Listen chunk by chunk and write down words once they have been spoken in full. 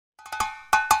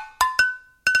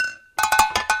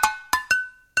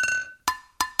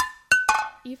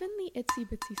Even the itsy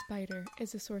bitsy spider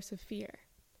is a source of fear.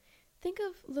 Think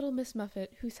of little Miss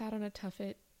Muffet who sat on a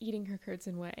tuffet, eating her curds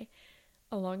and whey.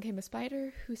 Along came a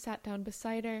spider who sat down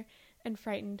beside her and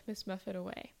frightened Miss Muffet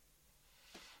away.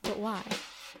 But why?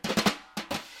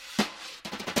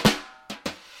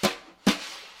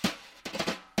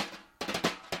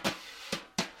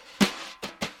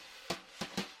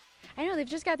 I know,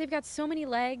 they've got so many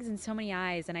legs and so many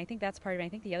eyes, and I think that's part of it. I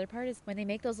think the other part is when they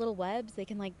make those little webs, they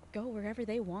can like go wherever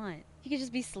they want. You could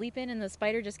just be sleeping and the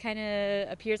spider just kind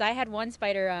of appears. I had one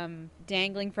spider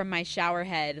dangling from my shower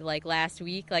head like last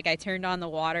week. Like I turned on the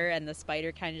water and the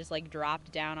spider kind of just like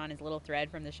dropped down on his little thread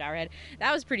from the shower head.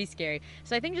 That was pretty scary.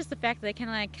 So I think just the fact that they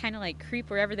can kind of creep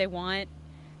wherever they want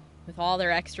with all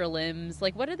their extra limbs.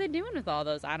 Like what are they doing with all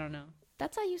those? I don't know.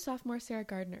 That's IU sophomore Sarah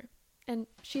Gardner, and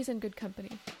she's in good company.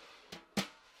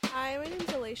 Hi, my name's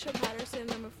Alicia Patterson.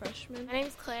 I'm a freshman. My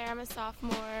name's Claire. I'm a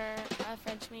sophomore, a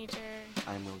French major.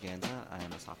 I'm Will Ganza. I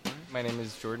am a sophomore. My name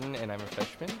is Jordan, and I'm a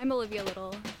freshman. I'm Olivia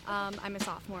Little. I'm a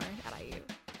sophomore at IU.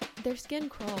 Their skin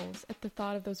crawls at the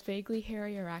thought of those vaguely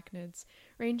hairy arachnids,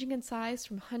 ranging in size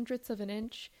from hundredths of an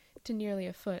inch to nearly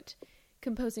a foot,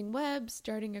 composing webs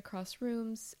darting across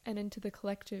rooms and into the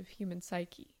collective human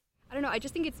psyche. I don't know, I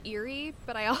just think it's eerie,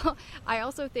 but I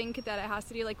also think that it has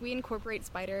to do, we incorporate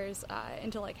spiders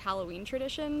into, Halloween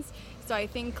traditions, so I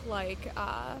think,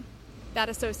 that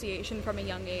association from a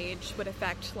young age would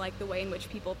affect, the way in which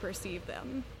people perceive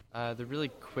them. They're really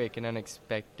quick and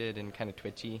unexpected and kind of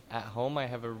twitchy. At home, I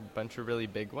have a bunch of really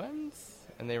big ones,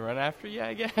 and they run after you,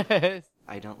 I guess.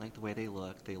 I don't like the way they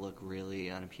look. They look really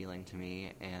unappealing to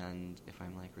me, and if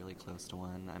I'm, really close to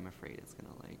one, I'm afraid it's gonna,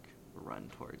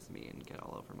 run towards me and get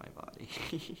all over my body.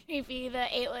 Creepy. The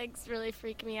 8 legs really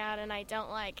freak me out, and I don't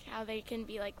like how they can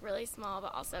be really small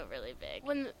but also really big.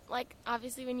 When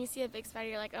obviously when you see a big spider,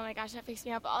 you're like, oh my gosh, that freaks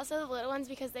me out. But also the little ones,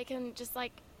 because they can just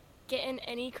get in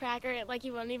any crack, or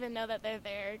you won't even know that they're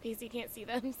there because you can't see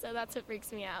them. So that's what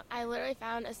freaks me out. I literally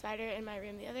found a spider in my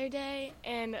room the other day,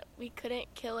 and we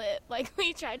couldn't kill it.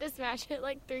 We tried to smash it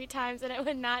 3 times and it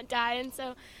would not die, and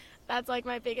so that's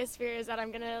my biggest fear, is that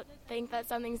I'm gonna think that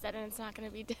something's dead and it's not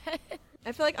gonna be dead.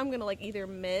 I feel like I'm gonna either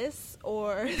miss,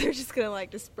 or they're just gonna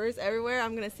disperse everywhere.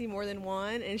 I'm gonna see more than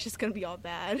one and it's just gonna be all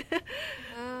bad.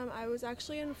 I was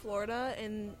actually in Florida,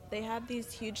 and they have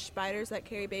these huge spiders that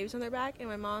carry babies on their back, and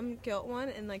my mom killed one,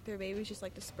 and their babies just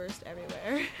dispersed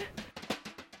everywhere.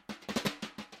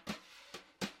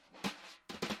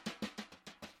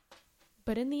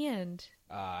 But in the end,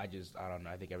 I don't know.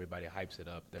 I think everybody hypes it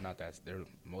up.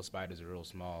 Most spiders are real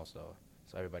small, so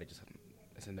everybody just,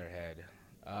 it's in their head.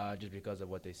 Just because of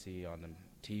what they see on the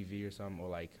TV or something, or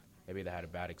maybe they had a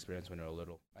bad experience when they were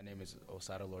little. My name is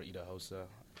Osada Lord Idahosa.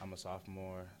 I'm a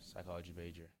sophomore psychology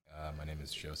major. My name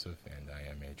is Joseph, and I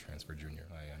am a transfer junior.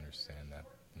 I understand that,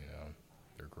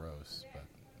 they're gross, but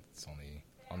it's only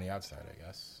on the outside, I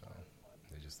guess. So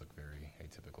they just look very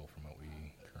atypical from what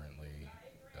we currently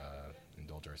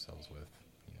indulge ourselves with.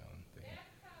 They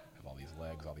have all these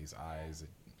legs, all these eyes.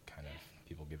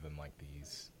 People give them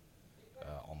these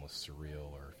almost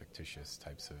surreal or fictitious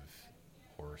types of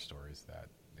horror stories that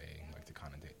they like to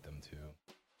connotate them to.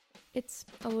 It's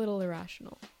a little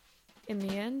irrational. In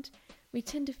the end, we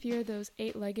tend to fear those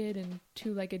 8-legged and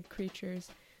 2-legged creatures,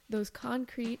 those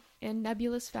concrete and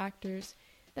nebulous factors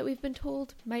that we've been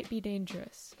told might be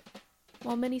dangerous.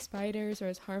 While many spiders are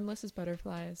as harmless as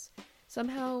butterflies,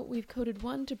 somehow we've coded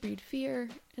one to breed fear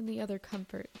and the other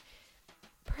comfort.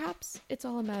 Perhaps it's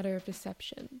all a matter of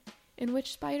deception, in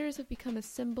which spiders have become a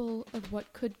symbol of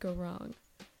what could go wrong,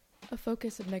 a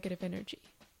focus of negative energy.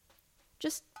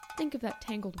 Just think of that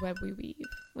tangled web we weave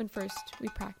when first we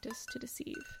practice to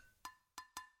deceive.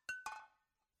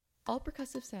 All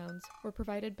percussive sounds were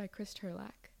provided by Chris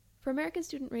Turlack. For American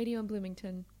Student Radio in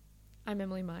Bloomington, I'm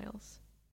Emily Miles.